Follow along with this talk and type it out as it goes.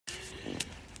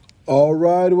All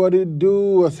right, what it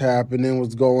do? What's happening?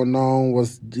 What's going on?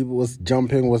 What's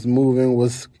jumping? What's moving?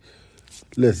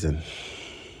 Listen?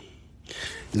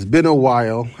 It's been a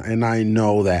while, and I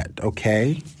know that.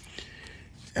 Okay.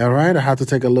 All right, I have to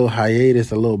take a little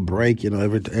hiatus, a little break.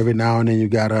 Every now and then you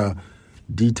gotta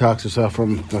detox yourself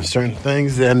from certain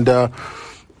things, and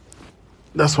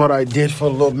that's what I did for a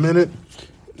little minute,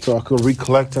 so I could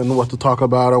recollect on what to talk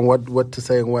about and what to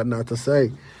say and what not to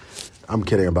say. I'm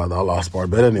kidding about the lost part,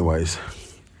 but anyways.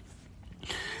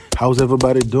 How's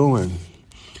everybody doing?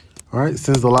 All right,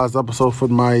 since the last episode for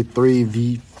my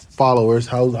 3V followers,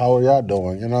 how are y'all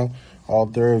doing? All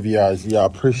three of y'all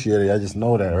appreciate it. I just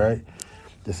know that, right?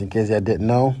 Just in case y'all didn't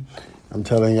know, I'm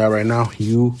telling y'all right now,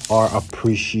 you are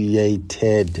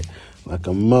appreciated like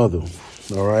a mother.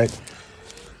 All right.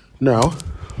 Now,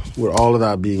 with all of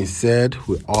that being said,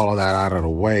 with all of that out of the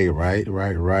way,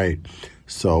 right.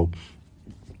 So,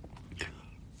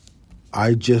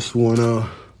 I just wanna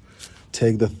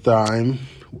take the time.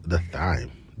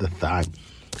 I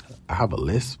have a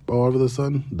lisp all of a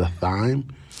sudden. The time.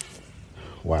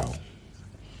 Wow.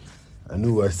 I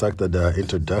knew I sucked at the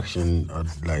introduction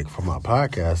for my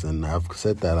podcast, and I've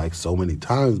said that so many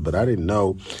times, but I didn't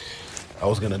know I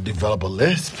was gonna develop a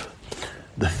lisp.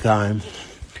 The time.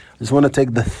 I just want to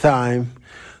take the time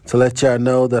to let y'all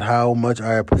know that how much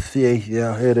I appreciate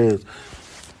y'all. Here it is.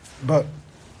 But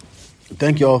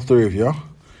thank you all three of y'all.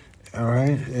 All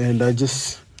right, and I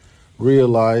just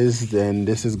realized, and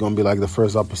this is going to be like the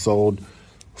first episode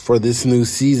for this new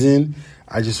season,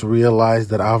 I just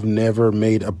realized that I've never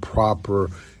made a proper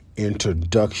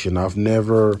introduction. I've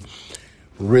never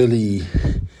really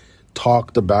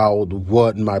talked about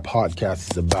what my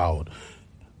podcast is about.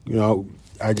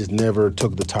 I just never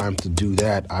took the time to do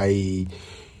that. I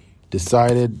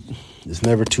decided it's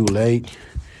never too late.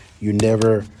 You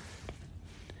never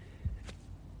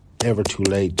ever too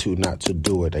late to not to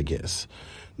do it, I guess.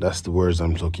 That's the words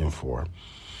I'm looking for.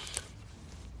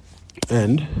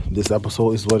 And this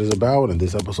episode is what it's about, and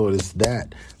this episode is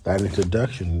that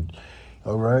introduction.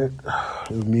 All right?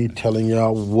 Me telling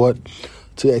y'all what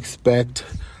to expect,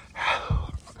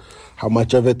 how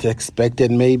much of it to expect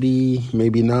it, maybe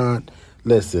not.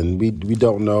 Listen, we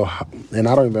don't know, and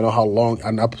I don't even know how long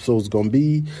an episode is going to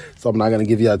be, so I'm not going to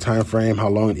give you a time frame how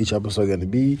long each episode is going to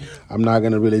be. I'm not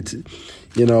going to really,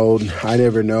 I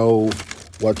never know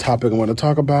what topic I'm going to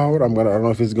talk about. I don't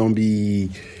know if it's going to be,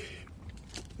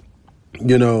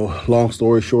 long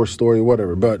story, short story,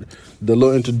 whatever. But the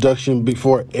little introduction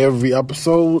before every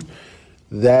episode,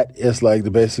 that is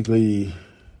basically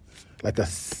like a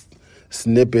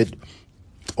snippet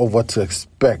of what to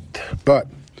expect. But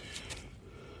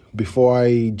before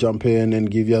I jump in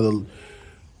and give you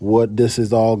what this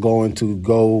is all going to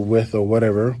go with or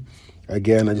whatever,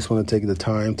 again, I just want to take the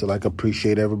time to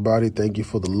appreciate everybody. Thank you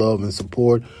for the love and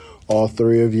support. All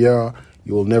three of y'all,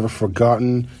 you will never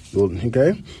forgotten.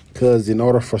 Okay? Because in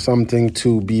order for something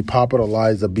to be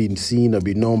popularized or be seen or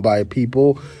be known by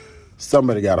people,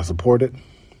 somebody got to support it.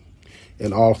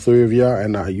 And all three of y'all,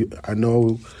 and I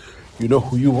know you know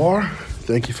who you are.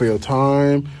 Thank you for your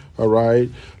time. All right.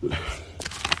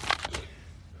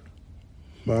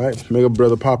 All right, make a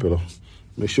brother popular.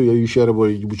 Make sure you share it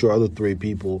with your other three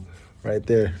people right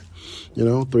there.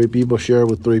 3 people share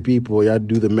with 3 people. Y'all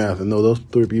do the math. I know those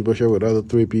 3 people share with other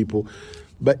 3 people.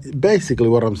 But basically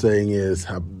what I'm saying is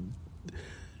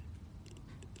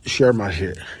share my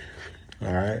shit.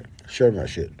 All right? Share my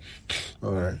shit.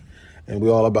 All right? And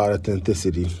we're all about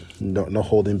authenticity. No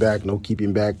holding back, no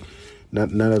keeping back,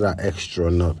 none of that extra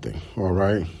nothing. All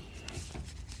right?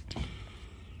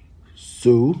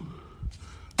 So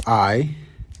I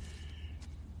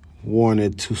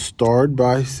wanted to start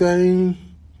by saying,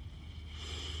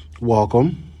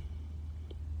 welcome.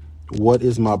 What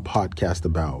is my podcast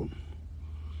about?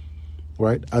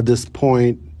 Right? At this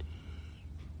point,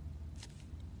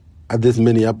 at this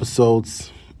many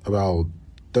episodes, about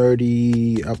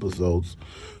 30 episodes,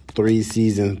 3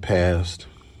 seasons passed.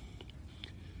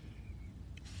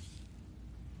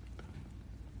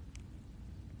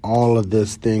 All of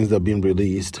these things that are being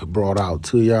released, brought out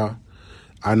to y'all.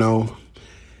 I know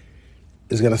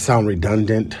it's going to sound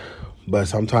redundant, but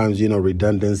sometimes,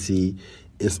 redundancy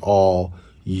is all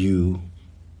you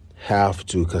have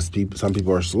to, because some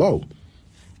people are slow.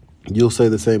 You'll say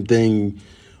the same thing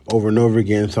over and over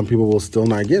again. Some people will still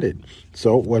not get it.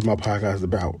 So what my podcast is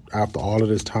about, after all of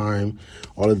this time,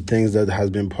 all of the things that has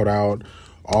been put out,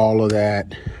 all of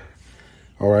that,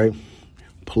 all right,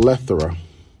 plethora.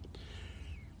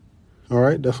 All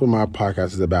right, that's what my podcast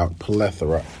is about,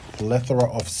 plethora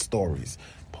of stories.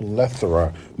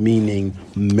 Plethora meaning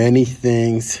many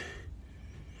things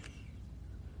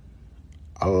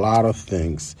a lot of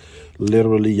things.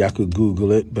 Literally, y'all could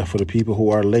Google it, but for the people who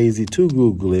are lazy to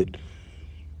Google it,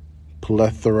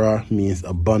 plethora means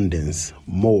abundance,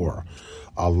 more,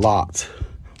 a lot,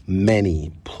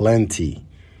 many, plenty.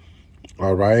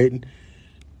 All right?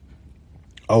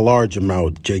 A large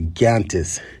amount, gigantic.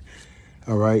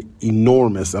 All right?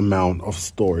 Enormous amount of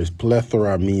stories.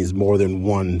 Plethora means more than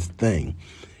one thing,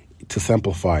 to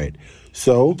simplify it.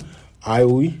 So, I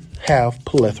have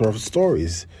plethora of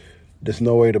stories. There's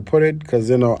no way to put it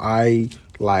because, I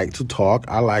like to talk.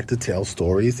 I like to tell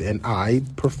stories, and I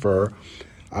put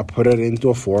it into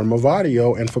a form of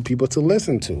audio and for people to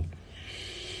listen to.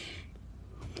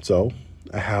 So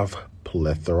I have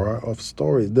plethora of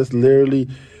stories. This literally,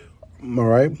 all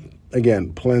right,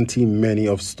 again, plenty, many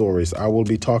of stories. I will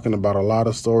be talking about a lot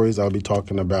of stories. I'll be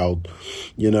talking about,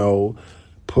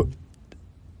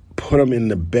 put them in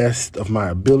the best of my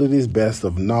abilities, best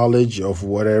of knowledge of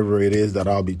whatever it is that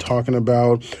I'll be talking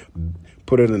about,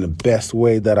 put it in the best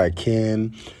way that I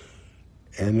can.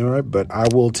 And all right, but I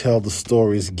will tell the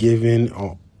stories given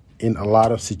in a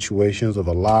lot of situations of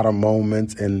a lot of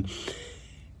moments, and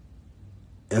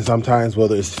sometimes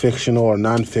whether it's fictional or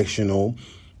non-fictional,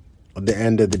 at the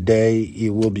end of the day, it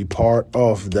will be part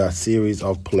of the series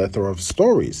of plethora of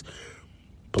stories.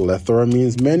 Plethora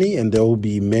means many, and there will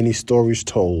be many stories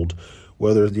told,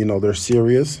 whether, they're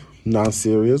serious,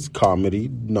 non-serious, comedy,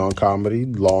 non-comedy,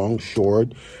 long,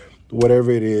 short, whatever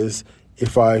it is.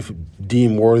 If I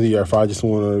deem worthy, or if I just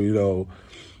want to,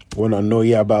 know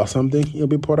you about something, it'll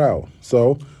be put out.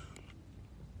 So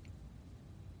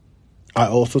I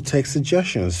also take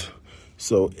suggestions.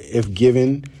 So if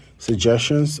given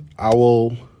suggestions, I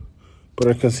will put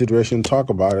in consideration and talk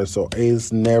about it. So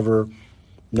it's never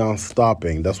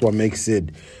non-stopping. That's what makes it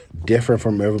different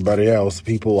from everybody else.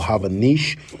 People have a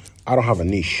niche. I don't have a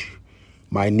niche.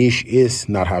 My niche is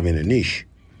not having a niche.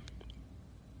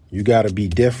 You got to be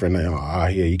different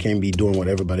out here. You can't be doing what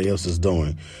everybody else is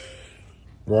doing,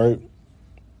 right?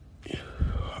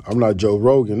 I'm not Joe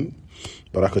Rogan,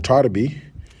 but I could try to be,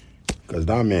 because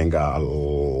that man got a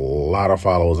lot of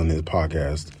followers on his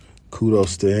podcast.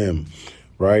 Kudos to him,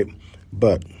 right?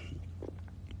 But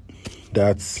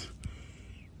it's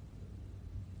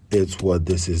what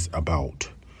this is about.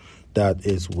 That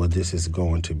is what this is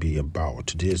going to be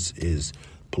about. This is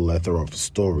plethora of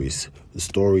stories. The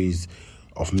stories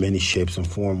of many shapes and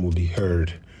form will be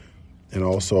heard, and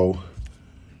also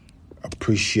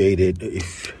appreciated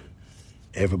if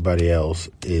everybody else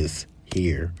is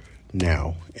here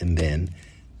now and then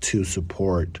to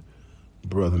support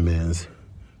Brother Man's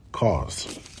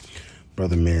cause,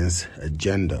 Brother Man's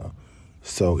agenda.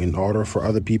 So in order for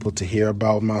other people to hear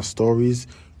about my stories,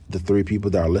 the 3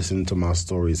 people that are listening to my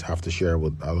stories have to share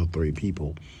with other 3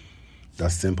 people.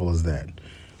 That's simple as that.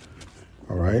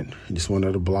 All right? I just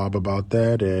wanted to blob about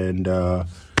that. And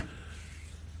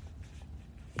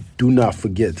do not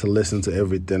forget to listen to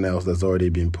everything else that's already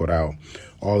been put out.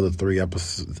 All the 3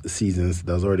 seasons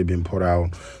that's already been put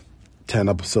out. 10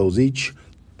 episodes each,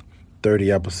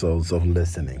 30 episodes of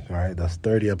listening. All right? That's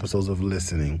 30 episodes of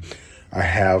listening. I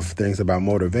have things about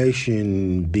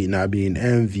motivation, not being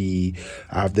envy.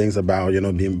 I have things about,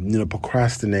 being,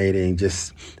 procrastinating.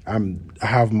 I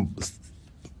have a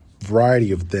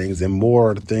variety of things, and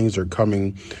more things are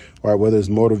coming, right? Whether it's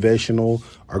motivational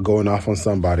or going off on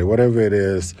somebody, whatever it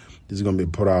is going to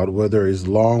be put out, whether it's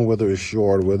long, whether it's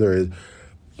short,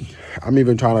 I'm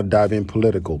even trying to dive in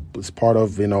political. It's part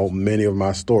of, many of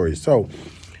my stories. So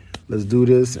let's do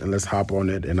this and let's hop on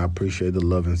it. And I appreciate the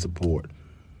love and support.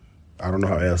 I don't know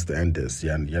how else to end this.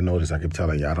 Yeah, you notice I keep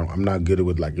telling you, I'm not good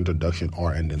with introduction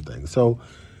or ending things. So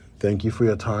thank you for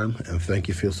your time and thank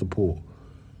you for your support.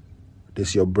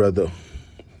 This your brother,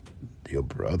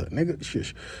 nigga,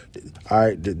 shush. All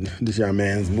right, this your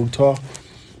man's Mukhtar.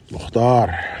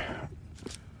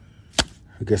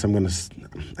 I guess I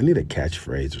need a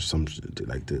catchphrase or something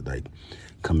to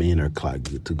come in or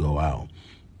to go out.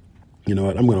 You know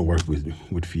what? I'm gonna work with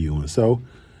you. And so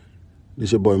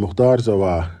this your boy Mukhtar.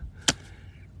 So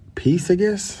peace, I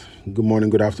guess. Good morning,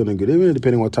 good afternoon, good evening,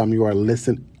 depending on what time you are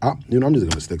listening. I'm just going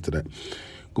to stick to that.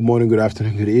 Good morning, good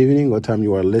afternoon, good evening, what time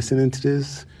you are listening to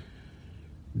this.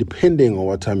 Depending on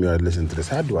what time you are listening to this.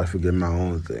 How do I forget my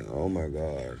own thing? Oh, my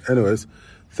God. Anyways,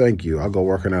 thank you. I'll go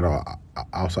working at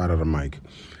outside of the mic.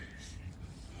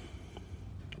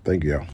 Thank you, y'all.